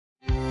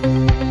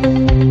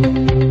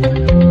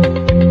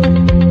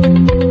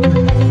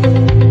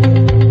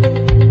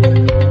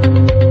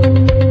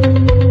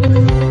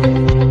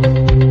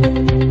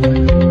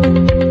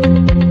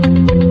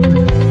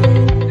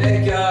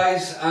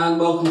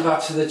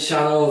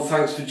channel and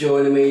thanks for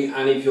joining me,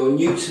 and if you're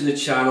new to the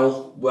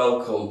channel,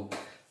 welcome.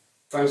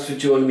 Thanks for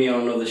joining me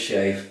on another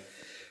shave.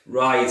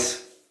 Right,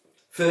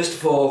 first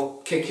of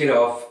all, kick it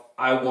off,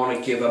 I want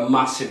to give a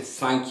massive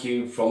thank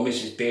you from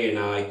Mrs. B and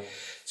I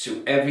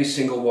to every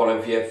single one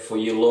of you for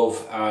your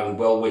love and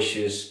well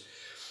wishes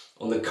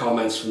on the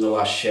comments from the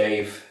last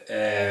shave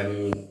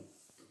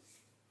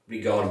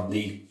regarding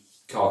the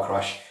car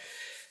crash.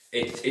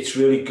 It's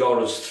really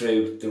got us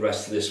through the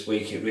rest of this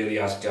week, it really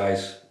has,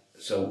 guys.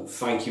 So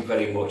thank you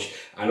very much,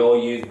 and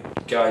all you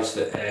guys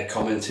that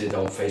commented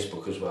on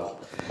Facebook as well.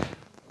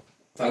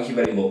 Thank you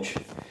very much.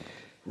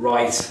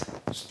 Right,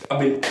 I've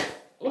been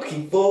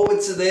looking forward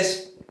to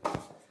this.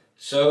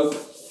 So,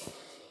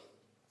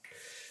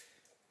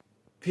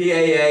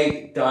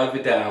 PAA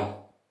Diver Down.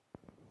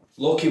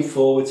 Looking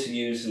forward to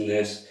using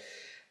this,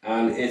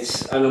 and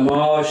it's an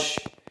homage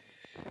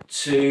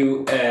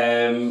to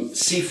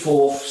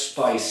C4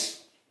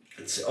 Spice.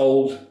 It's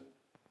old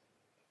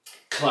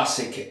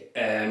classic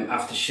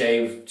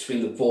aftershave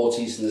between the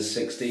 40s and the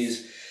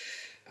 60s,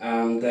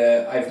 and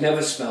I've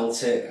never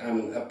smelt it,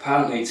 and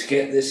apparently to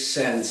get this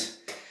scent,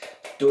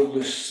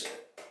 Douglas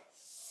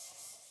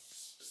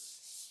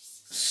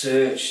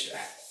searched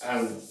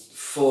and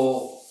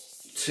fought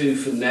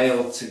tooth and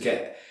nail to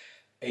get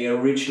a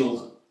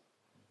original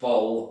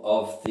bottle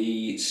of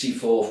the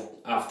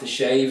C4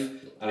 aftershave,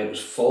 and it was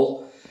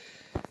full.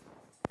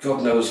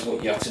 God knows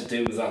what you had to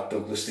do with that,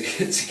 Douglas,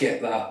 to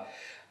get that.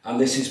 And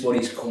this is what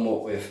he's come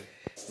up with.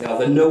 Now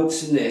the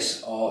notes in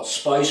this are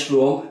spice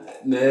rum,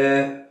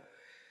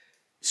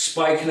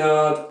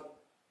 spikenard,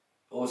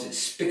 or is it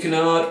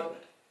spikenard,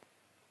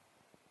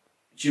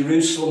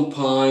 Jerusalem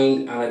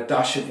pine, and a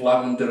dash of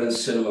lavender and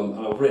cinnamon.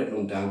 And I've written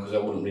them down because I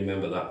wouldn't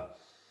remember that.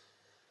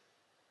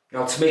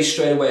 Now to me,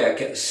 straight away I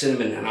get the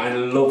cinnamon, and I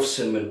love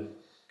cinnamon.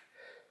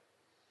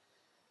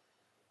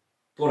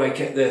 But I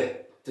get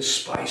the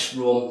spice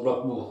rum.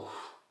 Ooh.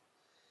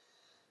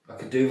 I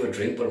could do with a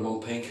drink, but I'm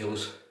on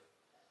painkillers.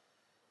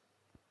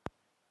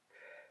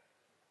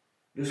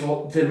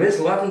 There is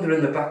lavender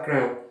in the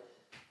background.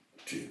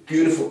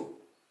 Beautiful,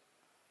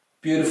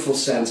 beautiful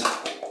scent.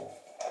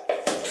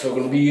 So I'm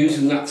going to be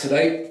using that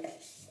today.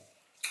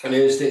 And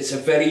it's a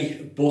very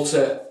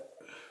butter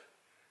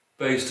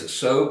based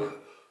soap.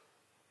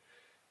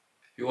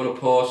 If you want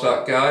to pause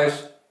that,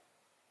 guys.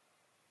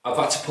 I've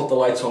had to put the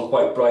light on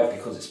quite bright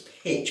because it's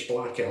pitch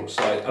black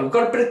outside. And I've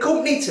got a bit of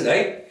company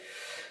today,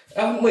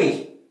 haven't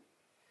we?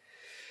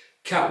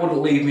 Cat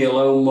wouldn't leave me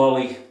alone,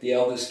 Molly, the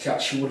eldest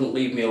cat, she wouldn't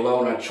leave me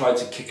alone. I tried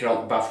to kick her out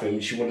the bathroom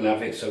and she wouldn't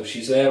have it, so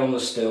she's there on the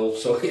still.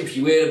 So if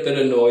you hear a bit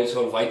of noise,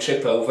 or if I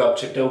trip over, I've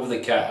tripped over the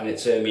cat and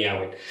it's her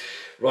meowing.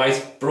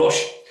 Right,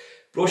 brush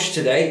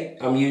today.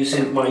 I'm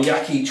using my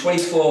Yaqi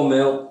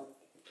 24mm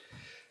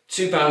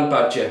 2-band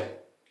badger,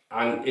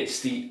 and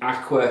it's the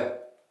Aqua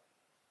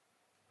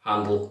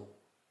handle.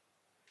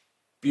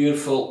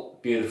 Beautiful,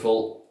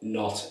 beautiful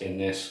knot in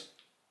this.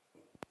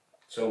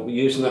 So we're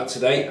using that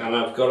today, and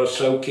I've got a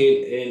soak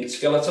in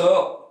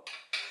Skeletor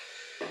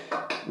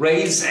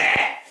razor.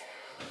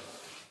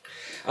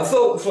 I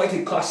thought with like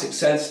a classic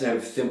sense and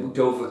everything, we'd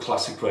go for a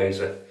classic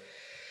razor.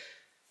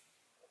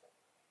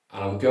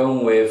 And I'm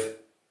going with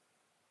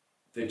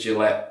the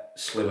Gillette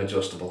Slim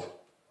Adjustable.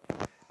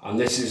 And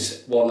this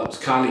is one that was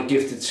kindly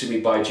gifted to me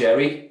by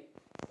Jerry.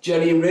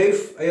 Jerry and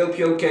Ruth, I hope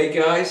you're okay,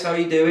 guys. How are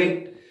you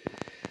doing?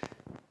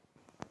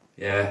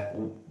 Yeah,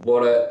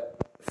 what a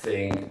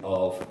thing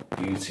of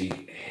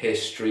beauty,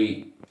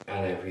 history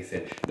and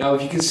everything. Now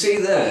if you can see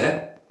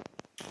there,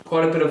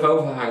 quite a bit of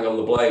overhang on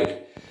the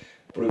blade,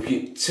 but if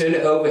you turn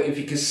it over, if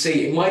you can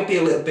see, it might be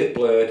a little bit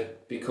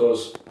blurred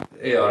because,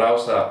 here,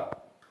 how's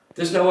that?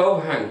 There's no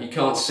overhang, you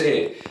can't see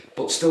it,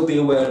 but still be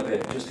aware of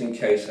it just in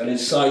case. And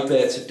inside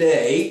there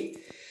today,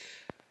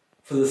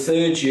 for the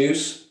third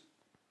use,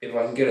 if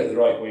I can get it the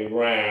right way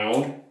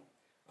round,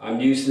 I'm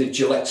using the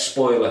Gillette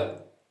spoiler.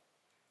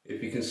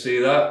 If you can see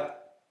that.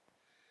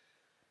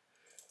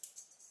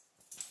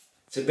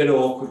 It's a bit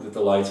awkward with the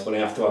light, but I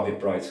have to have it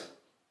bright.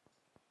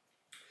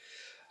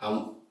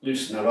 I'm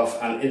loosening that off,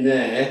 and in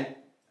there,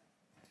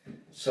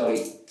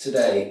 sorry,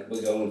 today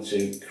we're going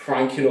to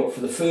crank it up for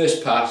the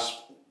first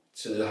pass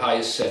to the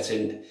highest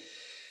setting,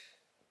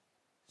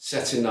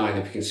 setting 9,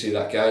 if you can see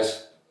that,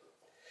 guys.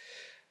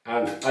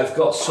 And I've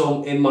got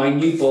some in my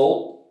new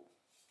bowl.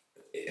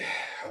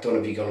 I don't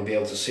know if you're going to be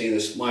able to see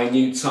this, my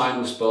new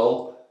timeless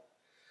bowl.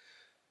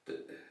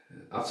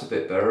 That's a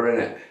bit better,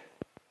 isn't it?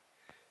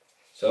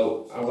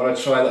 So I'm going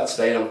to try that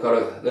today, and I've got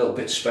a little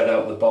bit spread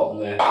out at the bottom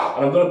there.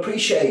 And I'm going to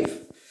pre-shave.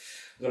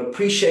 I'm going to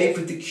pre-shave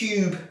with the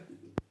Cube.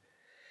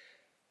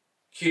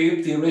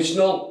 Cube, the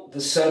original,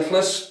 the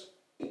scentless.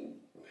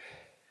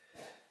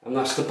 And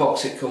that's the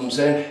box it comes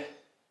in.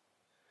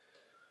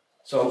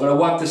 So I'm going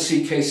to whack the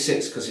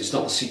CK6 because it's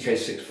not the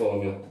CK6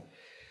 formula.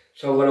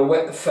 So I'm going to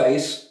wet the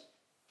face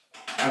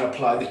and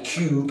apply the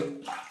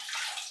Cube.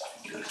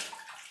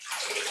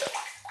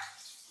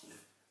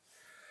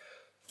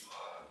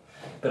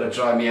 Better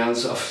dry my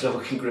hands off so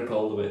I can grip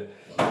hold of it,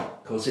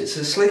 because it's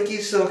a slicky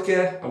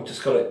sucker. I'm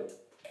just going to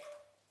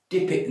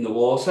dip it in the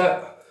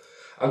water.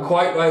 And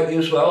quite rightly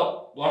as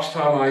well, last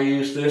time I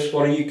used this,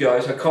 one of you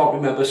guys, I can't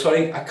remember,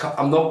 sorry,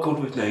 I'm not good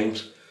with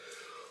names.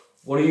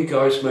 One of you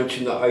guys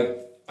mentioned that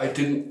I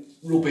didn't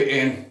rub it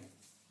in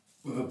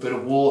with a bit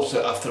of water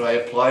after I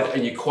applied,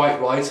 and you're quite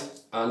right.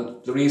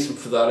 And the reason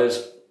for that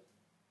is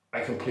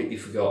I completely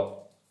forgot.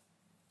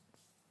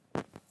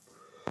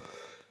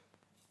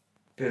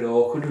 Bit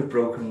awkward with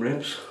broken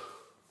ribs.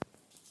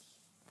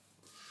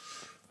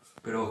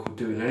 Bit awkward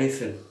doing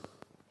anything.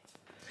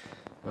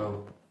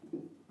 Well,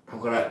 I'm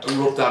gonna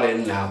rub that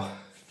in now.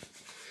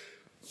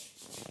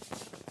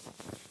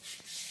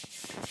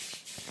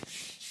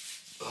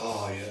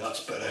 Oh yeah,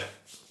 that's better.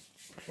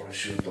 That's what I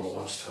should have done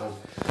last time.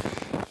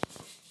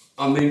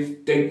 I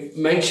mean, they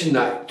mentioned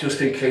that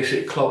just in case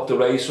it clogged the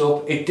razor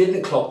up. It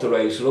didn't clog the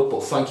razor up,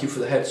 but thank you for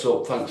the heads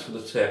up, thanks for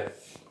the tip.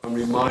 And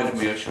reminded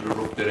me I should have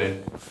rubbed it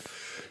in.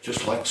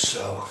 Just like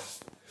so.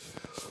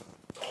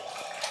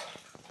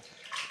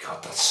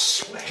 God, that's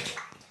slick.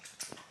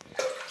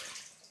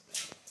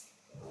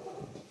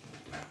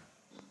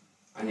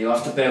 And you'll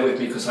have to bear with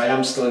me because I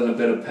am still in a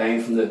bit of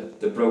pain from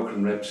the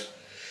broken ribs.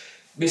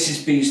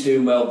 Mrs. B's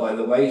doing well, by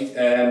the way.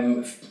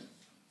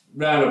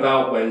 Round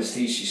about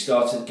Wednesday, she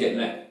started getting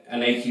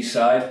an achy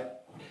side.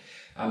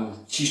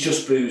 She's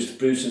just bruised.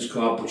 Bruising's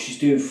come out, but she's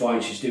doing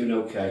fine. She's doing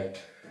okay.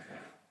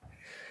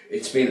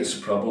 It's been a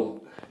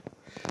problem.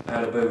 I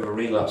had a bit of a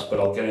relapse, but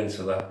I'll get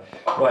into that.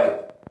 Right.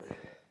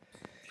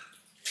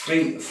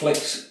 3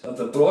 flicks of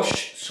the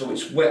brush, so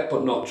it's wet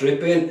but not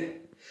dripping.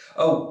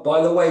 Oh,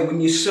 by the way,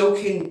 when you're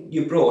soaking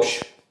your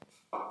brush,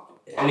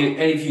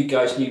 any of you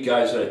guys, new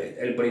guys, or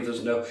anybody who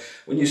doesn't know,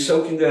 when you're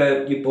soaking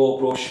your ball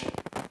brush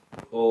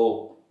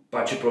or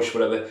badger brush,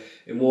 whatever,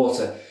 in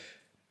water,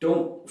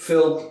 don't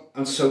fill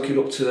and soak it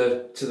up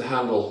to the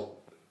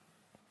handle.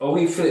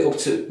 Only fill it up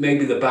to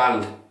maybe the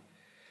band,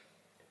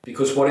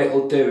 because what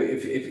it'll do,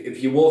 if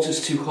your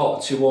water's too hot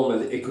or too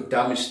warm, it could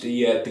damage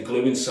the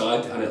glue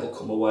inside and it'll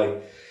come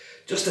away.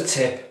 Just a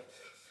tip.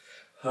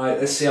 Alright,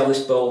 let's see how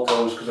this bowl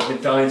goes, because I've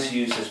been dying to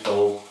use this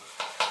bowl.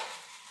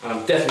 And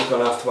I'm definitely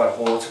going to have to add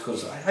water,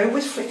 because I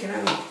always flick it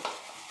out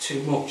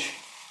too much.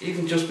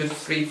 Even just with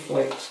 3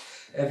 flicks,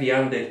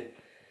 heavy-handed.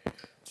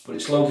 But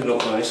it's loaded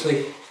up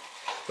nicely.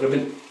 But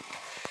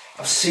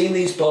I've seen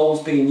these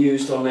bowls being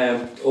used on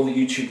all the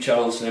YouTube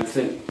channels and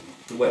everything,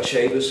 the wet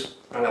shavers,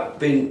 and I've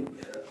been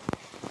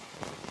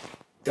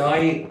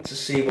dying to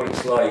see what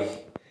it's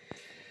like.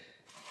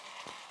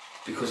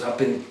 Because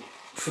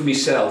for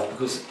myself,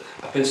 because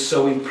I've been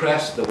so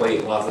impressed the way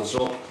it lathers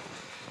up.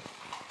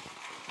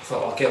 I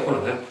thought I'll get one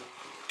of them.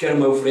 Get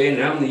them over here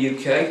now in the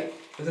UK.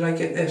 Where did I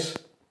get this?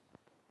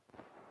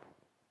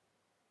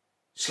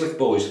 Slick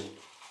Boys.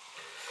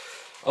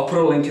 I'll put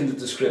a link in the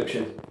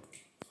description.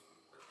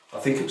 I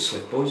think it was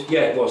Slick Boys.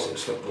 Yeah, it was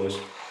Slick Boys.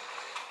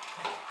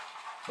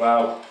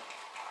 Wow.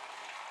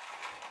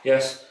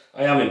 Yes,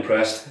 I am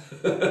impressed.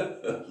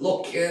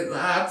 Look at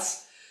that.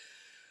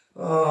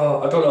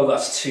 Oh, I don't know if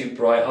that's too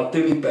bright. I'll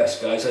do my best,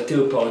 guys. I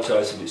do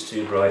apologise if it's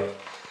too bright.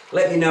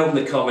 Let me know in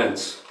the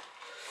comments.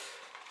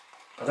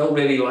 I don't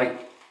really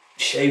like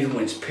shaving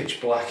when it's pitch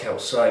black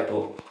outside,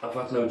 but I've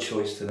had no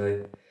choice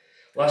today.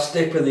 Last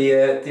dip of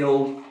the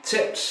old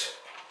tips.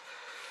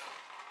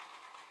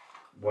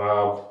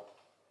 Wow.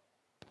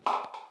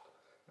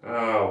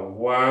 Oh,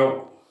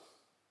 wow.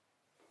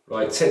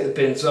 Right, take the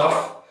bins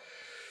off.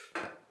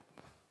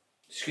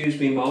 Excuse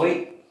me,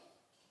 Molly.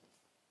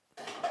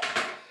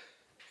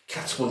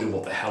 Cat's wondering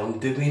what the hell I'm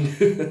doing.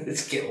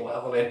 Let's get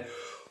leveling.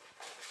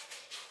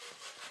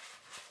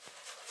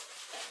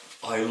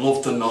 I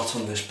love the knot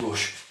on this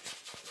brush.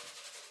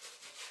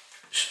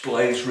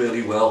 Sprays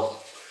really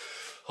well.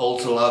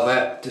 Holds the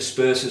lather,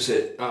 disperses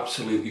it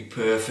absolutely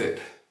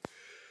perfect,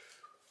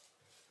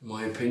 in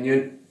my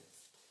opinion.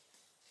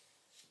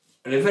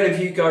 And if any of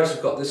you guys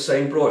have got this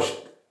same brush,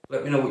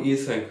 let me know what you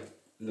think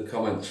in the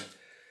comments.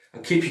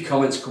 And keep your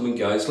comments coming,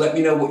 guys. Let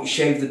me know what your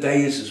shave of the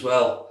day is as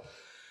well.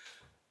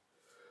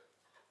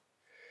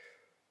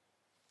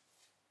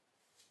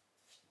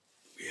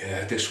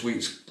 Yeah, this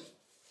week's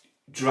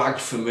dragged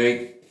for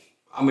me.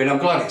 I mean, I'm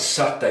glad it's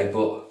Saturday,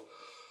 but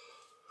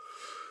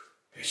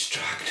it's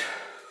dragged.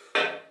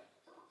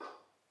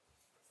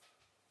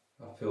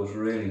 That feels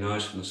really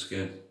nice on the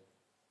skin.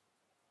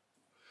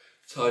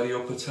 Tidy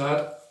up a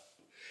tad.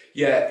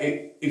 Yeah,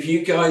 if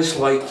you guys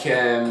like,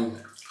 I'll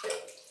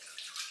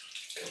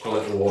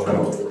let the water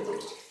out.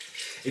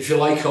 If you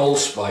like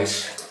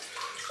allspice,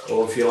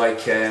 or if you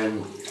like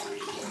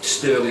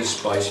sterling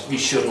spice, you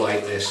should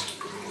like this.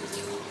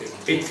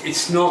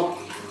 It's not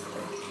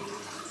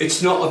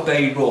a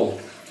bay rum,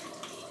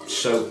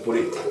 so but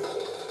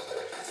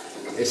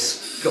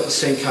it's got the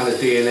same kind of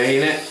DNA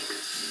in it.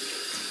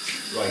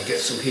 Right, get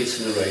some heat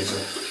in the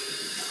razor.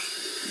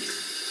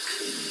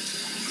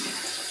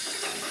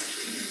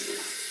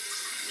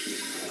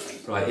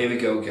 Right, here we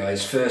go,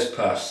 guys. First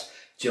pass.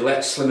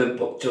 Gillette Slim and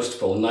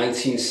Adjustable,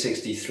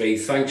 1963.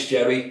 Thanks,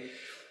 Jerry.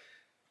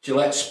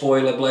 Gillette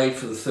spoiler blade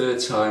for the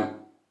 3rd time.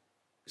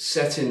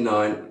 Set in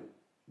 9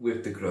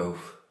 with the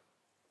growth.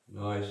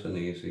 Nice and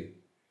easy.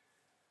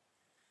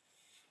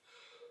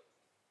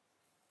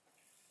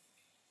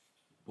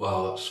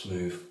 Wow, that's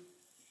smooth.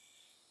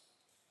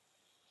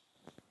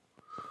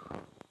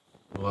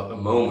 Well, at the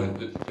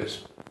moment,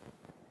 this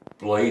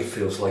blade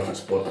feels like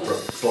it's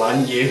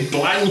brand new,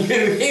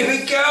 here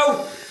we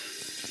go!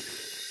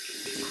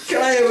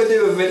 Can I ever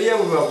do a video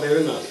without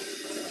doing that?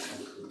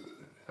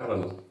 I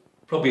don't know,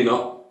 probably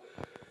not.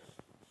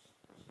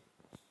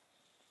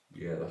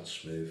 Yeah, that's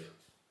smooth.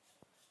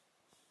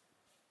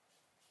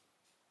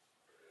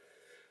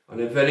 And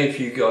if any of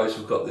you guys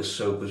have got this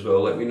soap as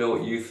well, let me know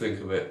what you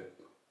think of it.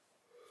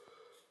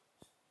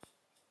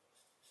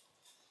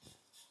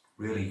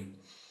 Really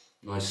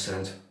nice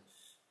scent.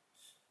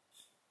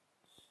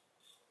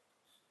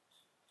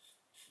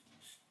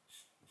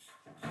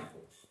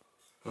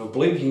 I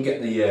believe you can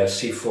get the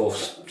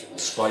C4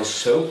 Spice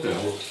soap now.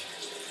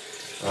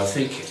 I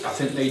think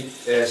they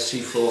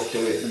C4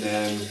 do it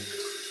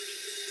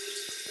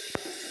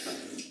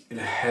in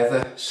a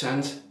heather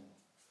scent.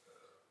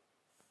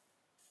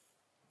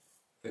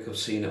 I think I've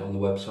seen it on the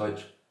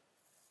website.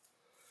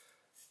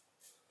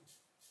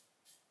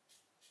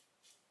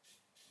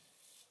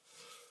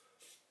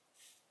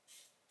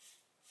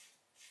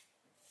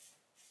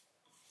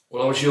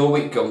 Well, how's your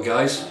week gone,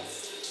 guys?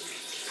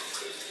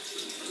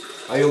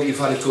 I hope you've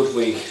had a good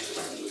week.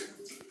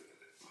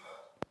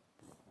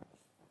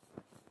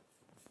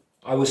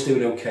 I was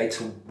doing okay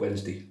till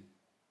Wednesday.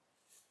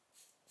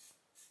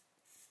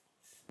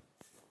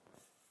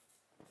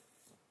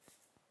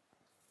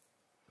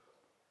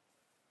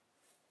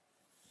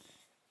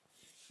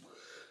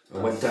 I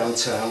went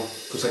downtown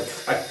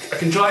because I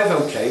can drive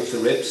okay with the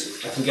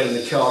ribs. I can get in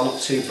the car,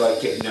 not too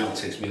bad. Getting out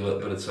takes me a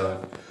little bit of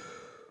time.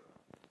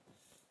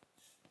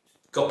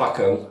 Got back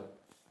home.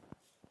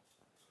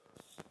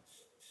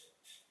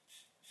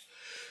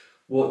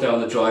 Walked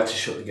down the drive to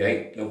shut the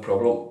gate, no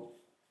problem.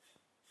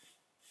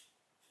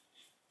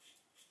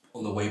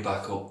 On the way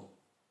back up,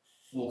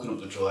 walking up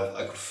the drive,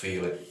 I could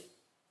feel it.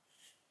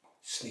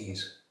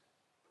 Sneeze.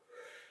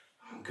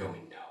 I'm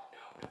going,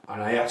 no.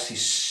 And I actually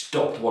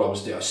stopped what I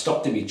was doing. I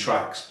stopped in my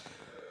tracks.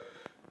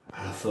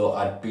 And I thought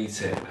I'd beat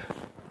it.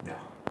 No.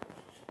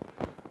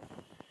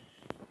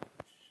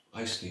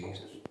 I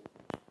sneezed.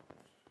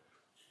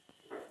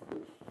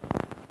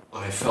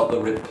 And I felt the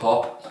rib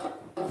pop.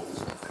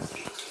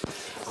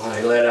 And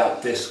I let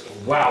out this,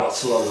 wow,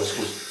 that's the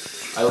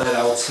lowest. I let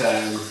out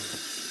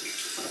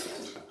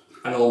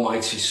an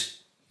almighty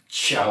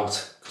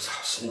shout because I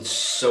was in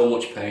so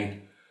much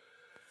pain.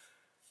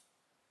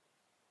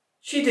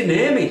 She didn't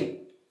hear me.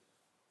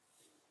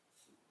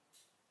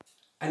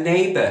 A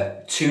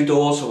neighbour 2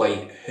 doors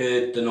away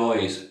heard the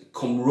noise,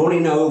 come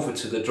running over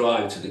to the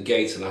drive to the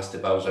gate and asked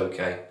if I was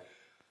okay.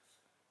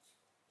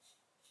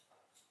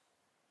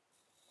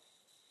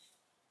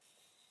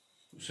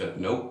 I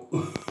said no.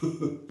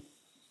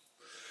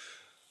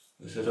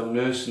 I said I'm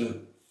nursing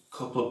a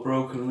couple of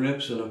broken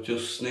ribs and I've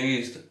just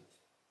sneezed.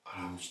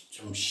 And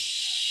I'm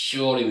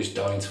sure he was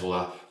dying to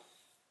laugh.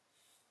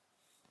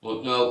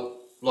 But no,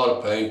 a lot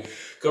of pain.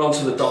 Got on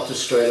to the doctor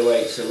straight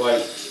away, said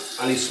right,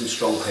 I need some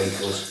strong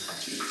painkillers.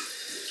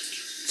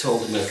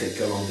 Told him I could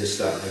go on this,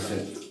 that and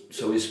everything.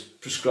 So he's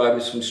prescribed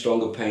me some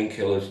stronger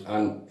painkillers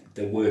and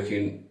they're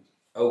working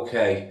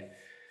okay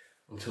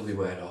until they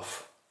wear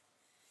off.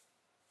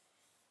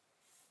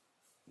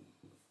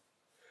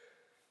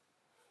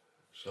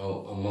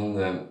 So I'm on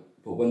them.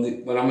 But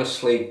when I'm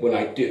asleep, when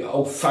I do,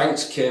 oh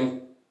thanks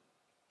Kim.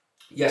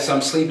 Yes,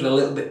 I'm sleeping a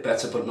little bit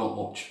better, but not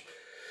much.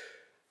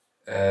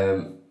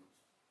 I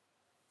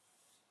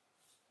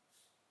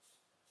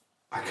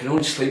can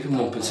only sleep in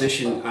one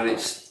position and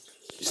it's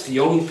the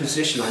only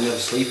position I never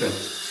sleep in.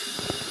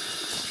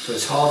 So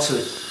it's hard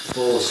to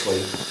fall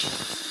asleep.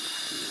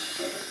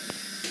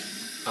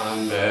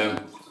 And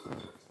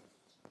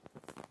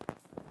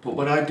but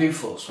when I do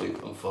fall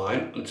asleep, I'm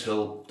fine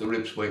until the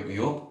ribs wake me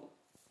up.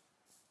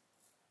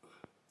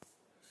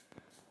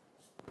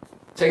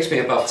 It takes me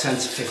about 10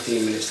 to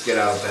 15 minutes to get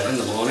out of bed in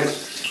the morning.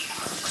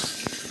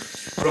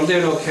 But I'm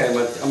doing okay,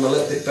 I'm a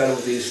little bit better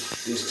with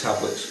these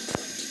tablets.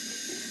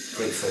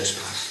 Great first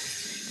pass.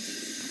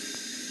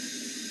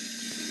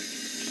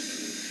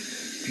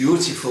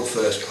 Beautiful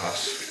first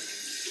pass.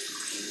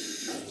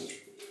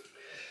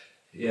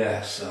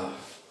 Yeah, so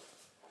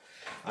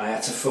I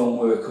had to phone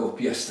work up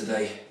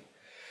yesterday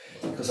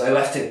because I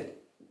left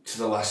it to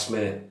the last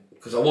minute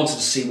because I wanted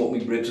to see what my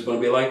ribs are going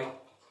to be like.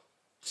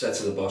 Said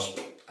to the boss,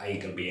 I ain't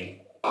going to be in.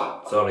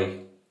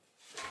 Sorry.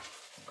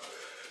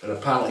 And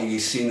apparently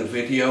he's seen the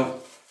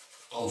video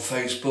on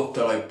Facebook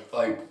that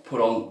I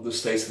put on the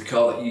state of the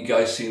car that you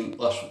guys seen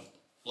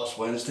last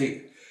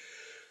Wednesday.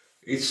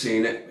 He'd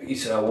seen it. He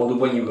said, I wonder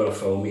when you were going to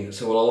phone me. I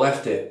said, well, I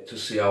left it to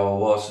see how I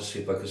was, to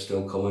see if I could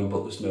still come in,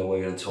 but there's no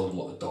way. And I told him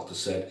what the doctor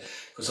said.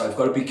 Because I've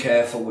got to be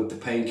careful with the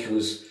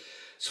painkillers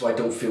so I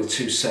don't feel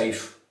too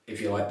safe, if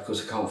you like,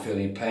 because I can't feel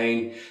any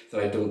pain,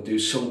 that I don't do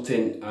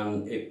something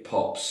and it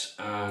pops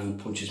and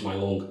punches my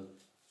lung.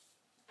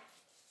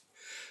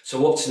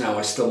 So up to now,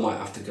 I still might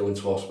have to go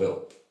into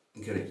hospital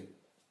and get it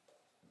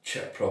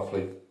checked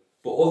properly.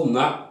 But other than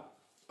that,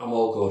 I'm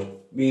all good.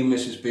 Me and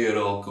Mrs. B are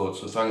all good,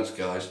 so thanks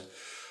guys.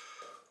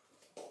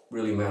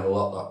 Really meant a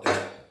lot that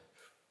day.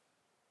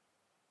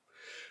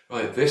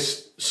 Right,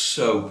 this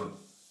soap,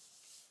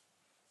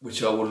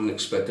 which I wouldn't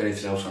expect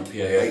anything else from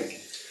PAA,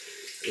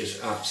 is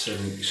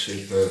absolutely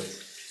superb.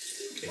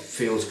 It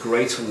feels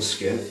great on the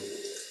skin.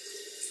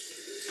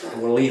 I'm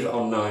going to leave it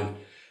on 9.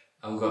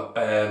 I've got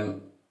the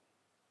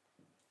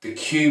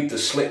cube, the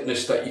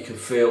slickness that you can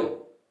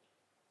feel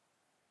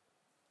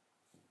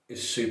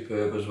is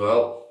superb as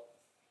well.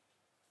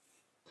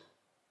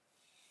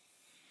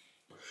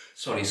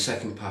 Sorry,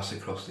 second pass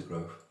across the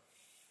grove.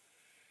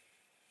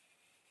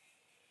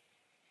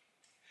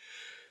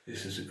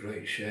 This is a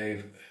great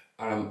shave.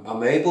 And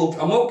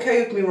I'm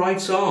okay with my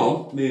right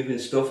arm moving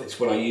stuff. It's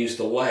when I use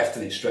the left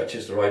and it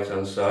stretches the right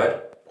hand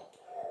side.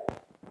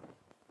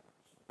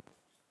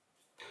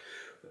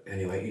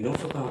 Anyway,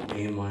 enough about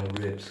me and my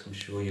ribs. I'm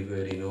sure you've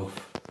heard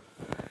enough.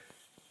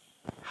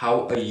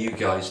 How are you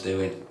guys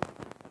doing?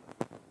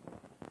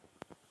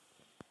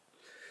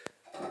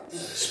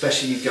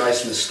 Especially you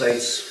guys in the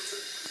States.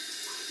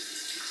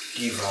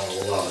 You've had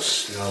a lot of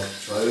snow,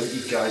 so I hope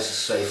you guys are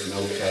safe and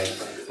okay.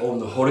 Oh,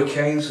 and the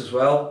hurricanes as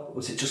well.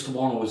 Was it just the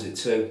one or was it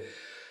 2?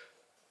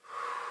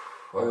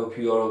 I hope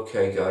you're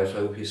okay, guys. I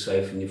hope you're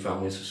safe and your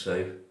families are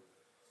safe.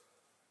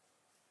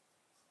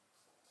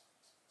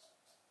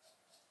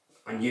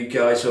 And you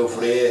guys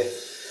over here,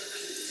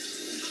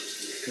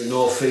 the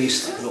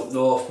northeast and up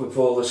north with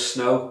all the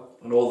snow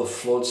and all the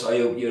floods, I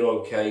hope you're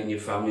okay and your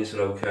families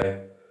are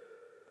okay.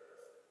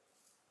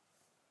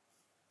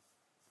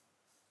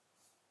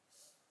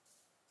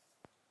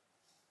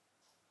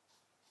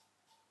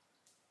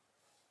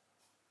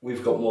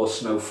 We've got more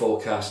snow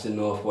forecast in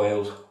North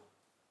Wales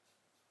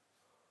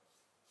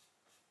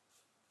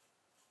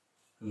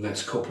in the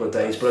next couple of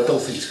days, but I don't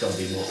think it's going to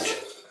be much.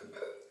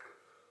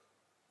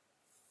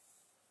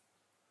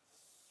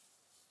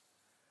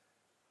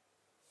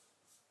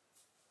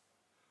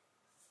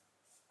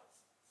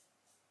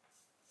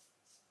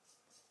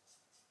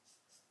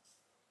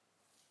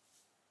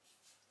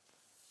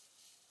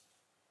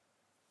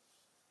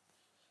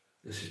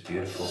 This is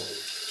beautiful.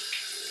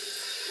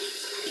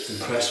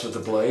 Impressed with the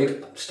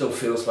blade. Still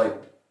feels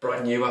like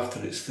brand new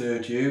after its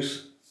 3rd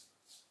use.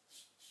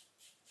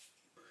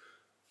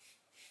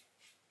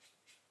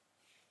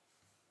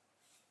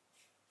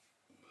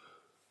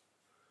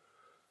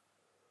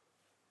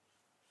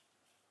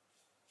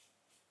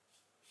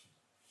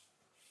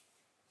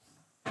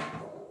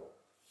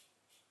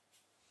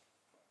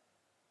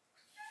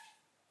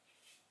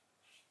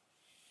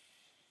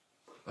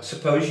 I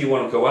suppose you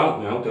want to go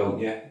out now, don't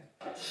you?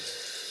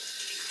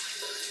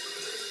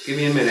 Give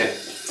me a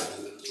minute.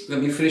 Let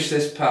me finish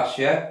this pass,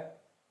 yeah?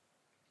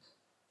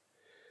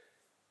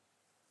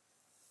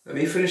 Let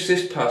me finish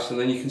this pass and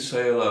then you can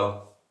say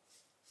hello.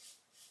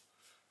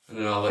 And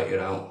then I'll let you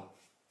out.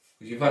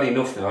 Because you've had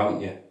enough now,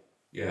 haven't you?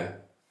 Yeah.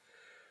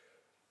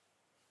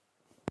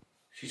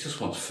 She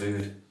just wants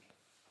food.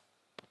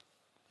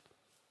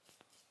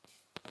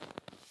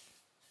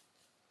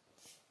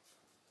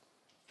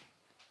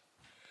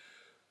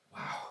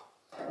 Wow.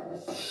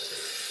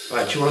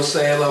 Right, do you want to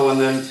say hello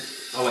and then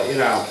I'll let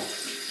you out?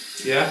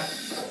 Yeah?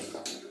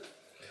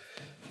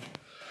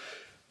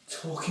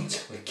 Talking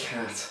to a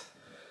cat.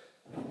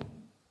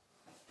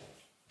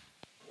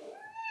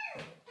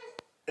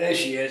 There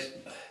she is.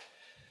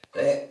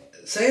 There.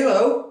 Say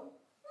hello.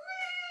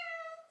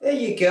 There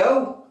you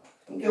go.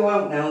 Go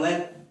out now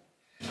then.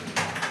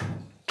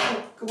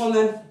 Come on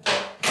then.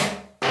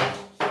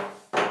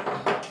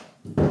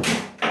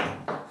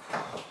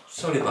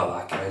 Sorry about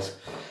that, guys.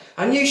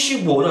 I knew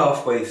she would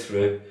halfway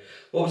through.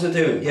 What was I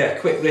doing? Yeah,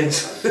 quick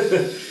rinse.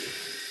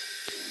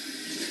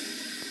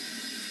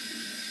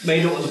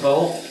 Made up of the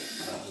bowl.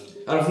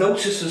 And I've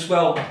noticed as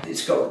well,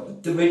 it's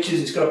got the ridges,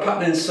 it's got a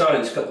pattern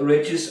inside, it's got the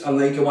ridges and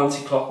they go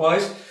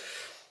anti-clockwise.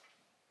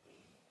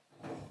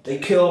 They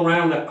curl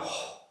round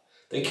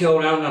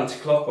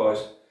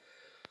anti-clockwise.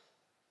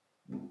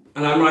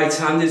 And I'm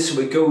right-handed,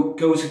 so it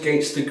goes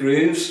against the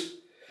grooves.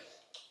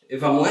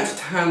 If I'm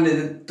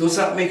left-handed, does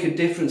that make a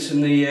difference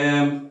in the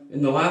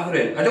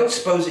lathering? I don't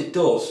suppose it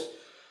does.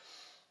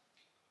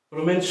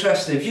 But I'm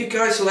interested. If you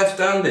guys are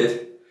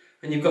left-handed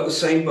and you've got the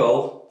same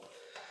bowl,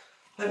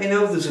 let me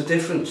know if there's a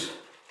difference.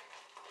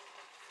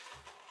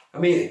 I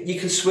mean, you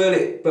can swirl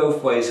it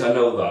both ways, I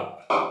know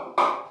that.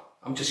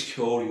 I'm just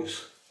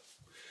curious.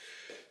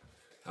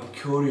 I'm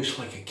curious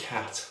like a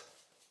cat.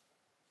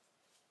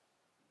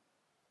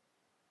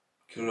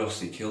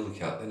 Curiosity killed the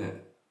cat, didn't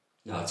it?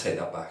 No, I take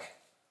that back.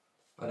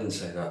 I didn't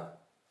say that.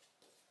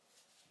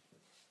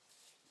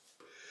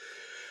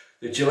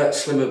 The Gillette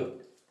Slimmer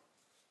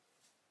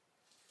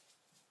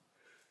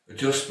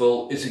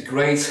Adjustable is a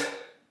great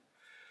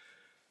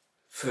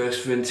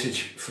first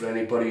vintage for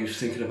anybody who's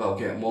thinking about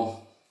getting one.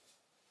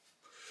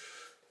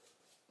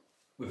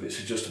 With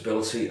its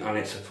adjustability, and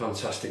it's a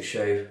fantastic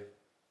shave.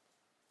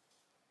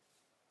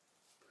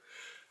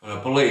 And I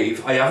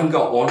believe, I haven't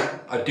got one,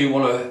 I do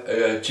want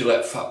a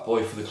Gillette Fat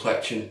Boy for the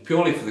collection,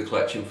 purely for the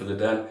collection, for the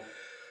den.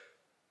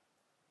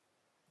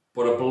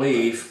 But I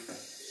believe,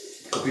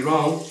 could be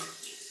wrong,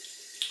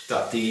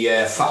 that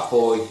the Fat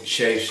Boy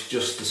shaves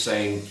just the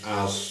same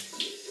as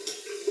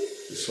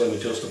the Slim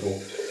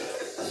Adjustable.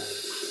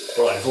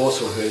 But I've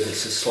also heard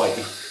it's a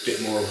slightly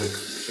bit more of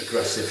an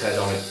aggressive head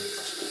on it.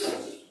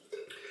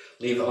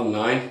 Leave it on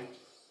 9.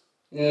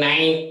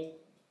 9.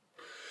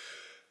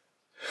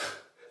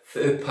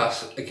 Third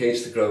pass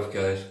against the growth,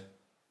 guys.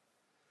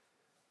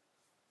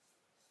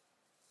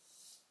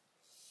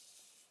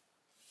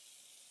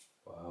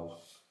 Wow,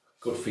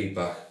 good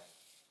feedback.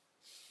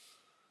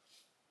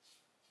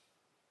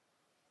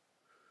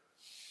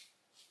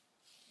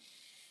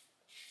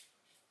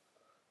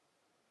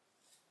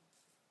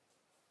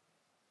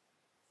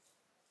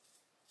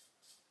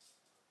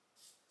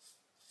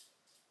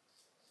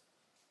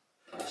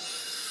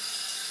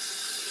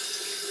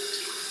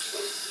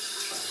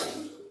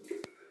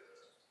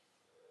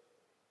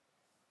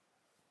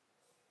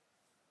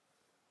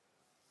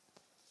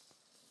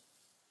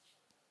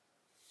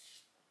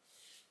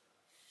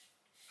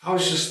 I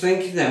was just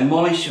thinking then,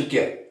 Molly should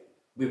get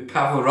with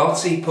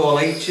Pavarotti, Paul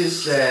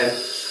H's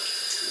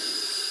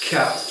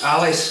cat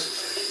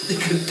Alice. They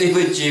could do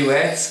a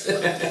duet.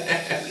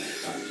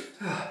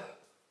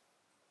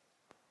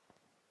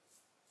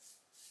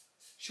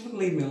 She wouldn't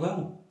leave me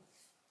alone.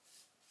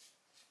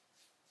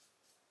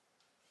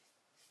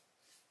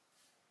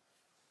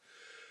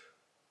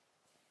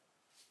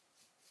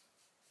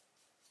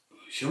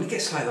 She only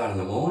gets like that in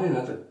the morning,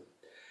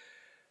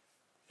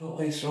 not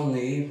later on in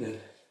the evening.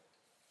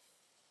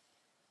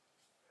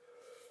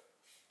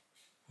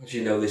 As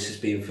you know, this has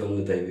been filmed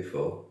the day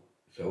before,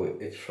 so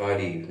it's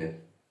Friday evening.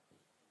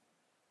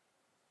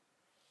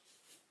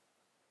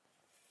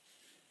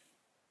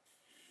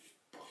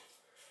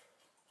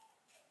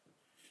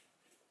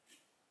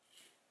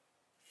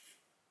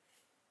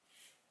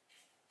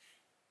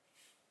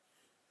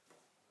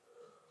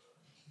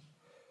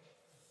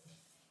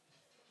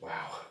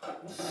 Wow,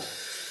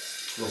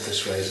 love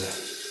this razor.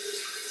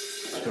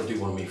 It's going to be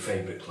one of my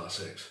favourite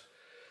classics.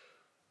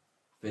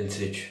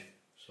 Vintage,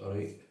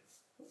 sorry.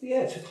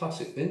 Yeah, it's a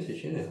classic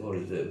vintage, isn't it? Or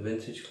is it a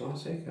vintage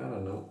classic? I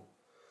don't know.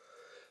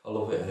 I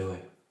love it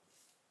anyway.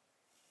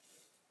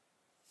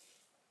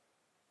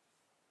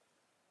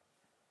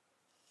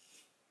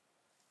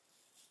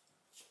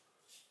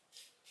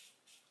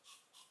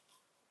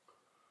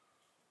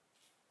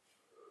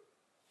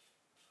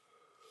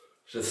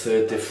 It's the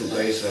third different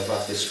razor I've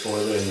had this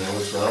spoiler in now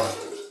as well.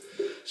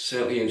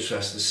 Certainly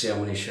interested to see how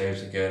many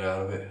shaves I get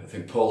out of it. I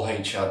think Paul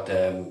H had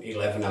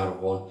 11 out of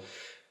 1.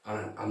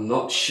 And I'm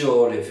not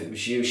sure if it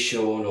was you,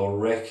 Sean, or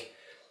Rick.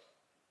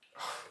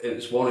 It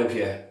was one of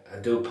you. I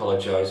do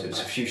apologise. It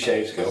was a few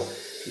shaves ago.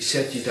 He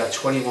said you'd had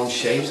 21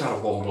 shaves out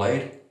of 1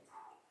 blade.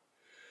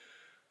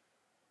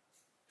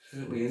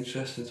 Certainly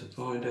interesting to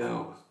find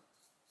out.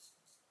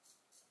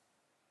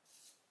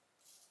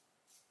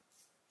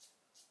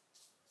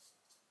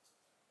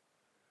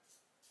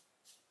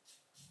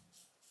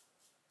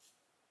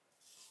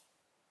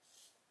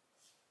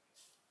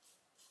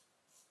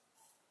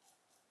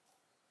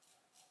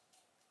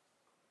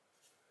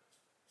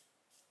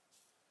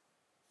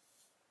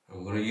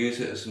 I'm going to use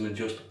it as an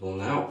adjustable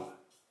now,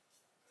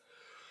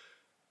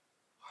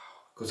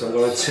 because I'm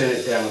going to turn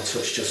it down a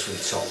touch just for the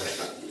top lip.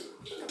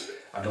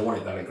 I don't want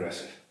it that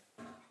aggressive.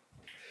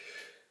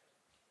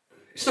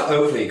 It's not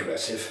overly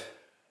aggressive,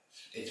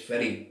 it's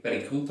very,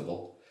 very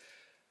comfortable,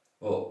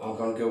 but I'm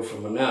going to go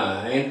from a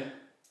 9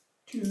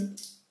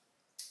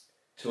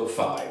 to a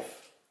 5.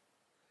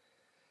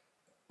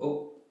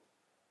 Oh,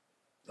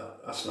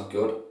 that's not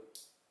good.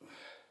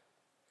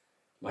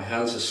 My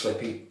hands are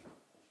slippy.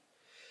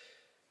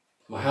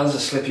 My hands are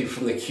slipping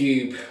from the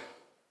cube.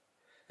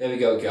 There we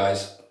go,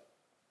 guys.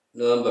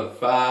 Number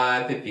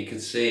 5, if you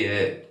can see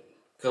it.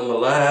 Come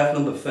alive,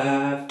 number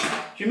 5. Do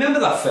you remember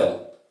that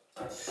film?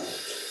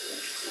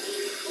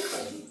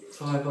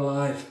 5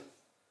 Alive.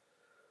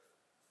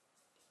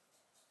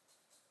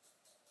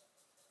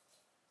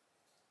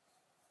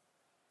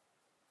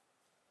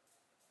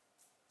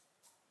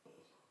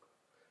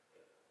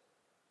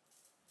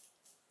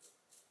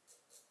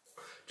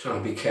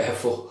 Trying to be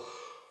careful.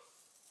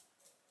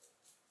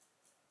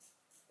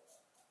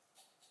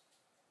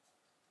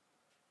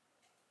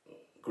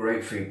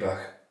 Great feedback.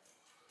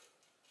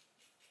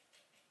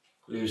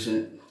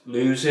 Losing.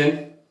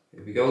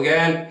 Here we go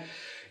again.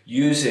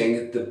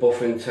 Using the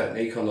buffing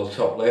technique on the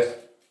top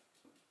lip.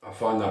 I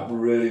find that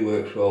really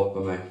works well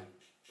for me.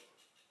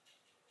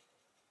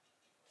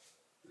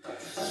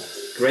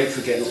 Great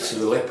for getting up to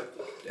the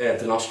lip,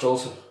 the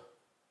nostrils.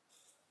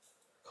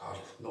 God,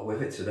 I'm not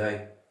with it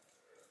today.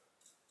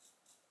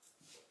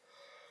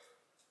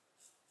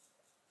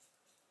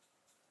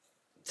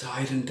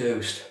 Tied and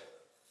dosed.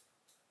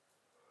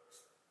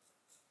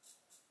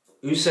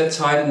 Who said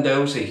tied and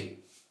dozy?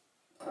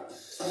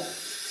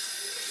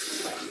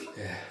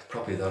 Yeah,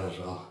 probably that as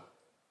well.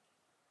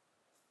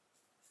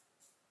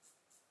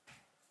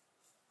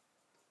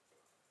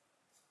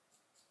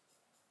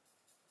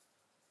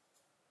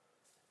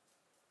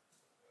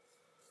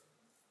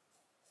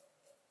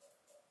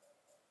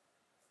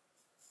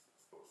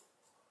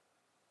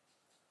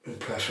 And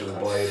pressure the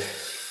blade.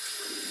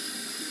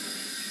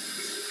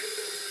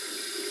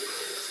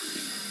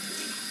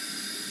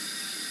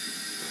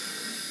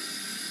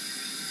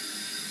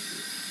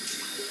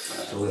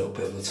 Just a little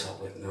bit on the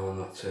top lip now and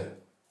that's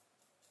it.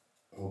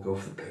 We'll go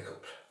for the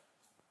pickups.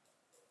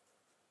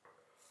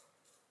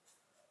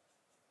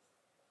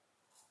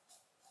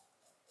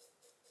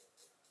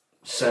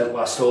 Scent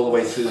lasts all the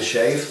way through the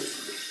shave.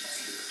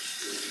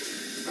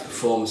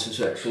 Performance is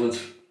excellent,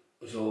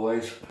 as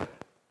always.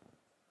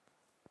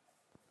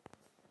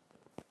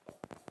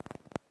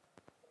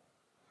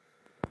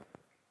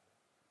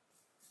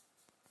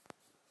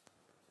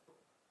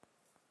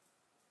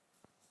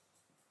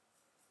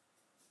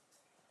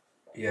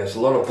 Yeah, there's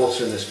a lot of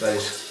butter in this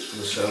base for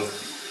the soap.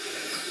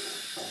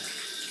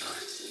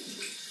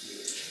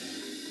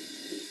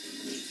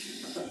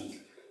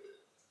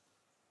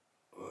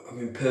 I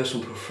mean,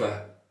 personal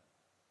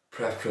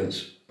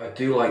preference, I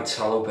do like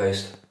tallow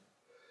based.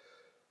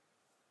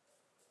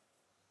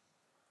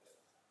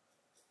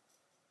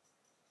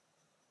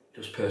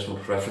 Just personal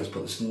preference, but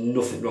there's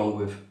nothing wrong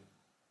with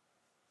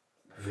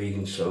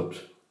vegan soaps.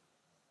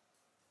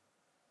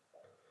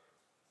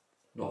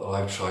 Not that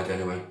I've tried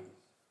anyway.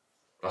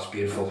 That's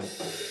beautiful.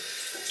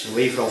 So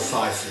leave on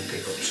 5 for the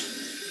pickups.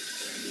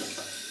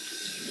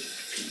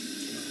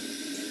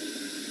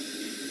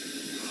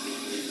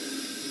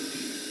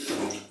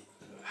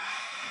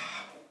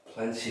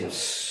 Plenty of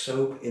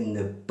soap in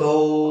the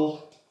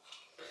bowl.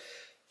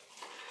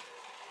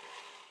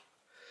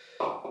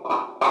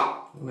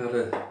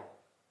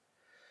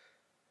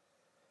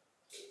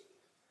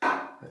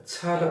 A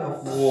tad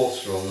of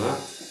water on that.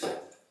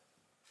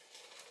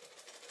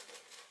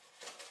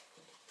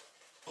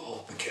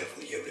 Oh, be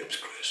careful of your ribs,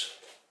 Chris.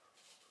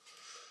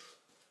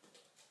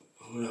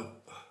 I'm gonna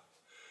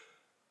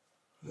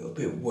a little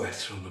bit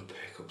wetter on the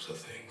pickups, I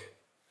think.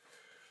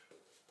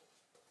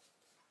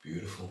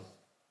 Beautiful.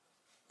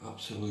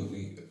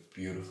 Absolutely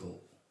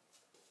beautiful.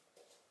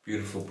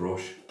 Beautiful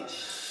brush.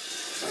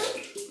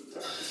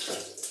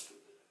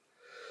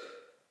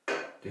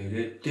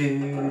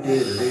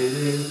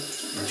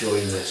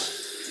 Enjoying this.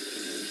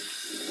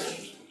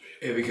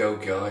 Here we go,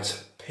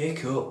 guys.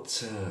 Pick up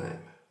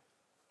time.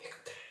 Pick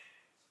up time.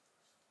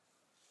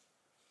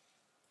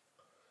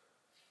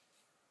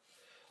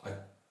 I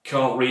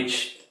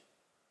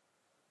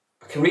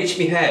can reach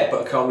my head,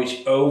 but I can't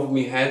reach over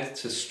my head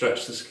to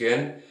stretch the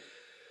skin.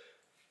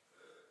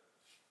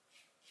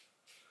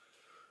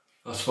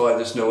 That's why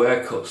there's no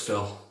haircut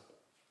still.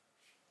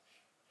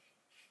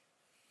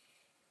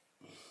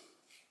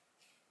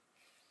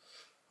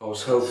 I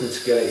was hoping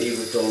to get it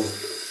either done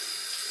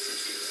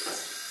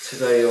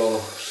today or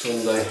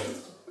Sunday.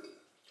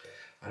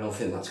 I don't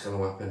think that's going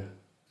to happen.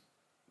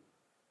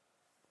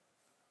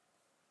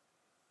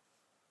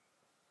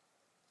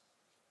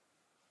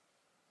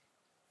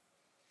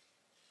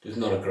 There's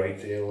not a great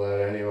deal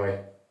there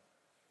anyway.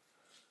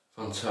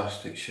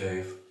 Fantastic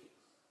shave.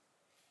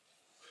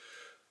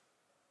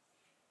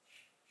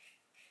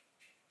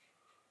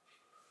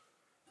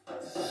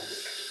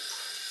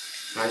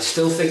 I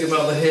still think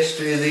about the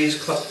history of these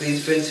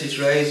vintage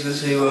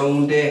razors, who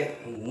owned it,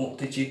 and what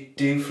did you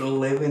do for a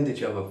living? Did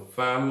you have a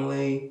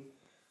family?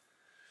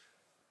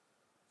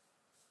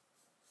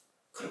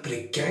 Could have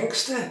been a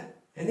gangster,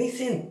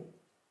 anything.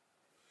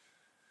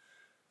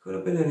 Could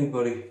have been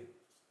anybody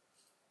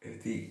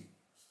if they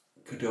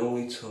could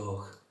only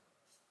talk.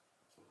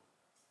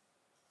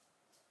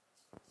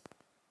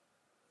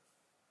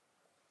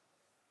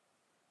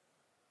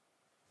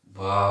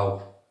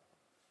 Wow.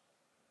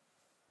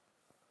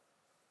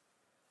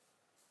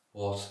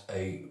 What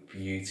a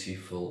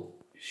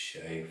beautiful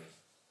shave.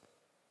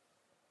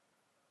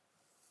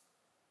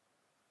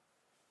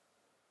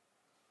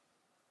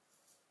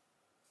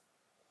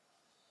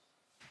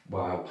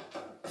 Wow.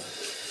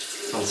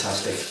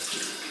 Fantastic.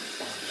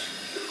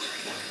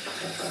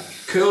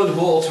 Cold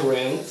water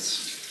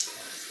rounds.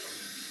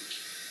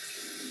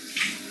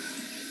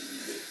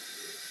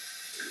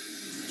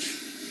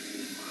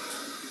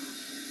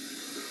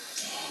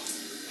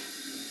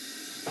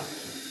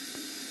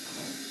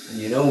 And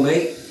you know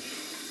me.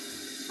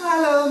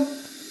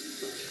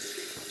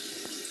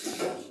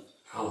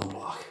 Alum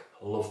Block.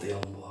 I love the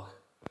Alum Block.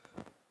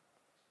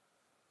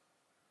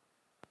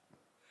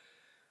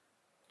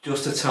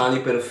 Just a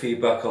tiny bit of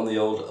feedback on the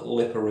old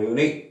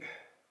Lipperoonie.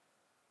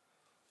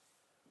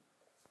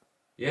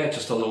 Yeah,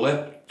 just on the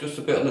lip, just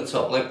a bit on the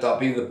top lip. That'd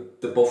be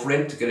the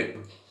buffering to get it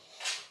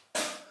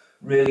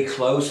really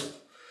close.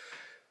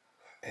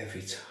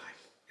 Every time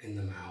in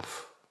the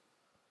mouth.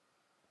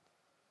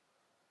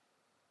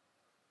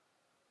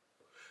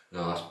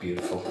 No, that's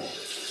beautiful.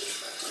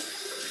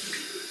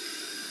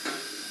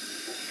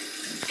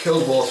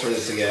 Cold water in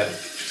this again.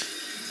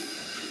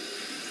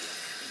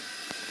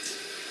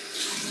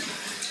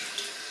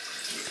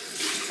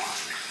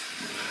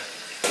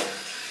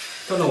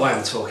 Don't know why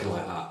I'm talking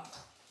like that.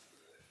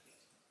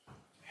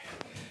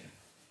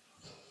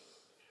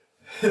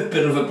 A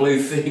bit of a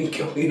blue thing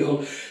going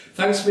on.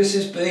 Thanks,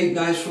 Mrs. B.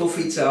 Nice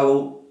fluffy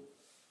towel.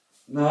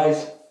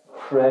 Nice,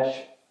 fresh,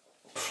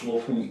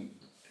 fluffy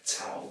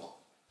towel.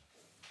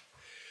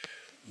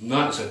 And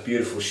that's a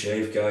beautiful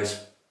shave,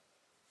 guys.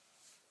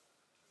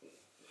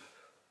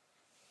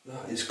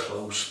 That is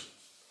close.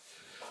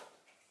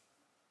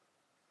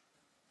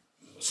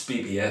 It's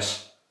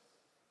BBS.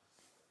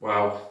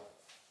 Wow.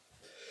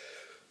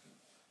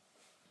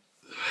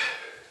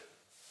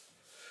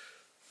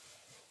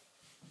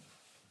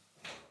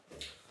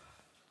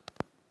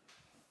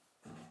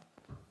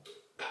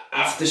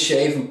 After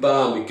shave and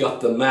balm, we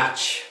got the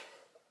match.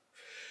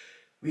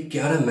 We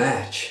got a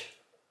match.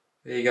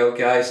 There you go,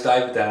 guys,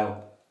 dive it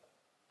down.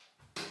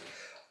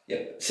 Yep,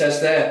 it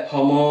says there,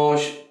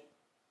 homage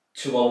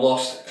to a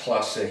lost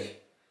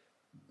classic.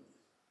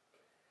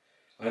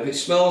 And if it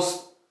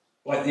smells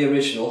like the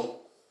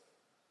original,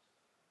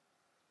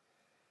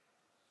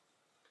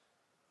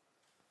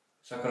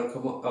 is that going to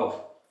come up?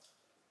 Oh.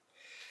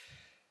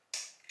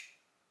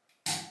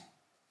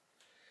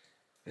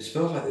 It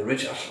smells like the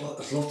original.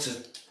 I'd love to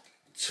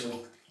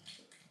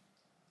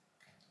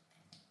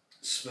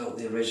smell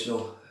the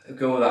original. I'll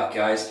go with that,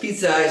 guys. Pea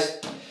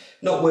size,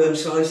 not worm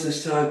size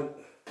this time.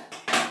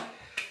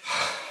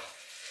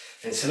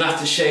 It's an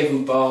aftershave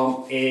and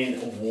balm in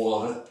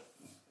one.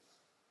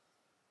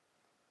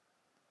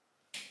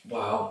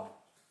 Wow.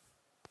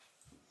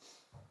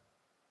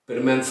 Bit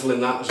of menthol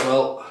in that as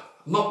well.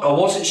 I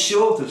wasn't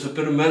sure there was a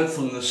bit of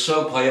menthol in the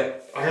soap.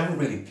 I haven't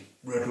really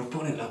read up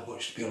on it that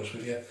much, to be honest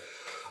with you.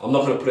 I'm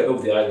not going to put it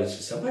over the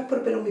eyelids. I might put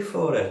a bit on my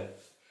forehead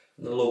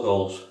and the lug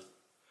holes.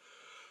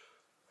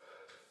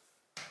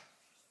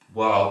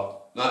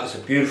 Wow, that is a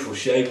beautiful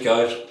shave,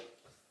 guys.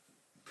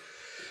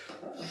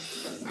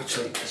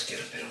 Actually, let's get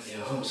a bit on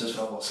the arms as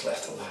well, what's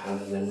left on the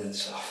hand, and then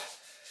rinse off.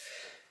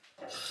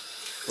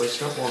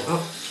 Waste not, one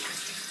up.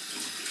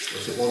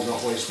 Was it one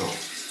not, waste not?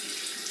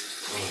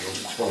 Oh,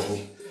 it's one of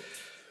them.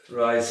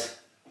 Right,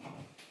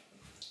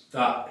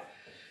 that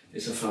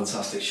is a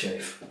fantastic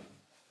shave.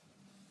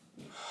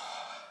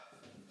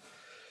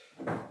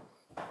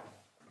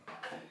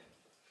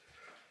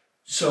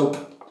 So,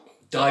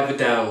 dive it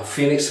down.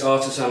 Phoenix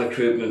Artisan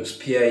Recruitments,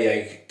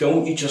 PAA.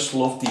 Don't you just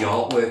love the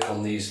artwork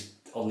on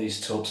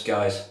these tubs,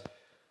 guys?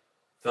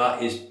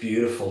 That is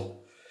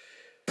beautiful.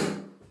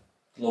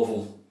 Love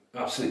them.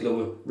 Absolutely love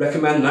them.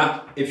 Recommend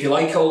that. If you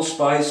like Old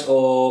Spice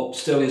or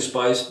Sterling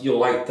Spice, you'll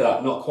like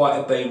that. Not quite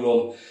a bay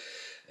rum,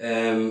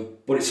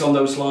 but it's on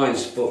those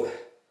lines. But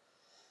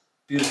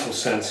beautiful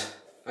scent.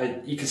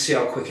 You can see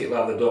how quick it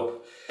lathered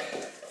up,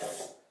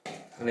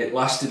 and it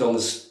lasted on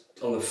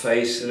the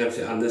face and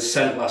everything, and the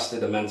scent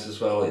lasted, I meant, as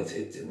well.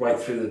 It right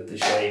through the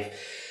shave.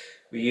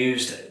 We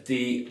used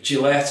the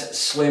Gillette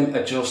Slim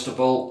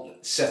Adjustable,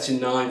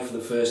 setting 9 for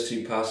the first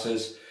 2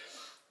 passes,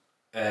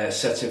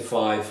 setting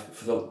 5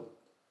 for the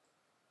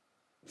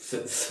I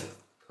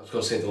was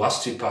going to say the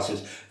last 2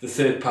 passes, the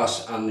 3rd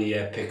pass and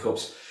the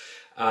pickups.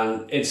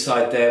 And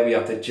inside there we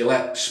have the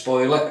Gillette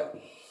spoiler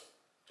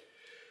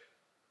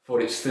for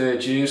its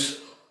 3rd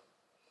use,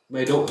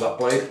 made up with that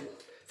blade.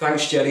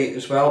 Thanks, Jerry,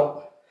 as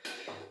well.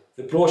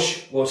 The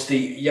brush was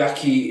the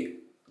Yaqi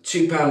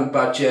 2-pound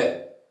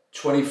Badger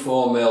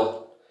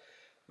 24mm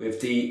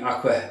with the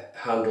Aqua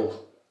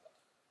handle.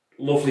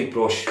 Lovely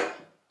brush,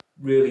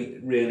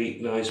 really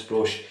nice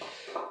brush.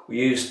 We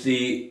used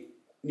the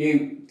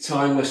new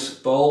timeless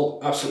bowl,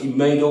 absolutely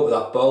made up with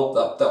that bowl.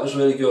 That was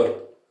really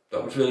good.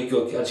 That was really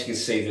good, as you can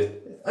see.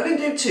 I didn't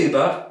do too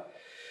bad.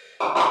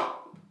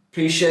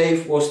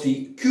 Pre-shave was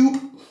the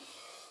Coupe,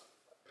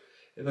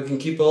 if I can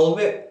keep all of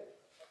it.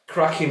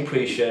 Cracking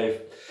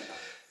pre-shave.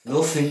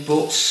 Nothing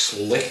but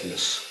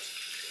slickness.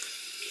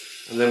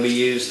 And then we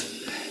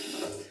used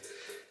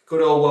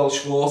good old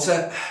Welsh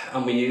water,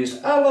 and we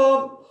used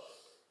Alum.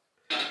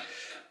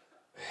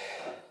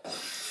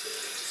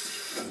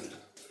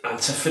 And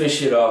to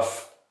finish it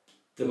off,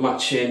 the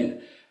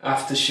matching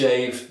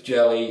aftershave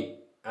jelly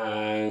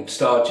and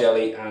star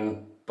jelly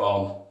and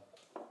balm.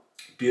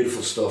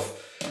 Beautiful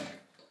stuff.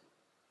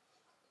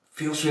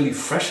 Feels really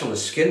fresh on the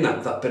skin,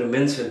 that bit of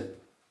mint in.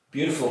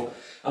 Beautiful.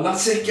 And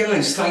that's it,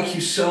 guys. Thank you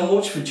so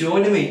much for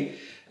joining me.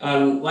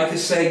 And like I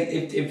say,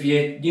 if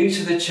you're new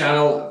to the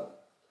channel,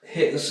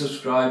 hit the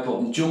subscribe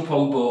button, jump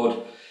on board,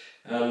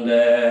 and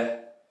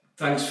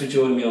thanks for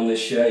joining me on this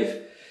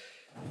shave.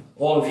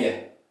 All of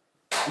you,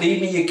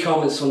 leave me your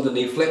comments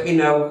underneath. Let me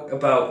know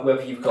about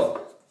whether you've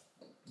got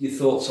your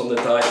thoughts on the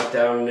dive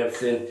down and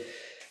everything,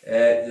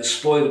 the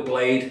spoiler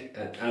blade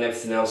and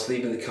everything else.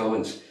 Leave in the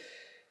comments.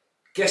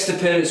 Guest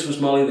appearance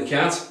was Molly the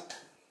cat.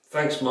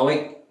 Thanks,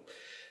 Molly.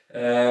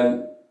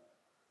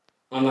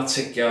 And that's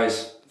it,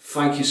 guys.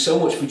 Thank you so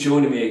much for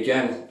joining me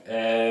again.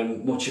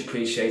 Much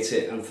appreciate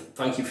it, and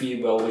thank you for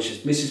your well wishes.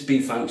 Mrs. B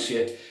thanks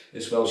you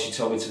as well. She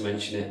told me to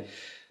mention it.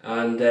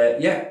 And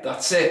yeah,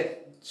 that's it.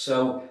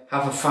 So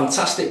have a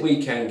fantastic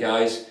weekend,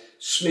 guys.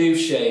 Smooth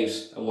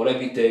shaves, and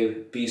whatever you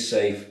do, be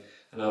safe.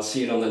 And I'll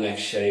see you on the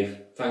next shave.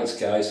 Thanks,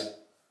 guys.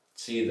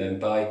 See you then.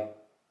 Bye.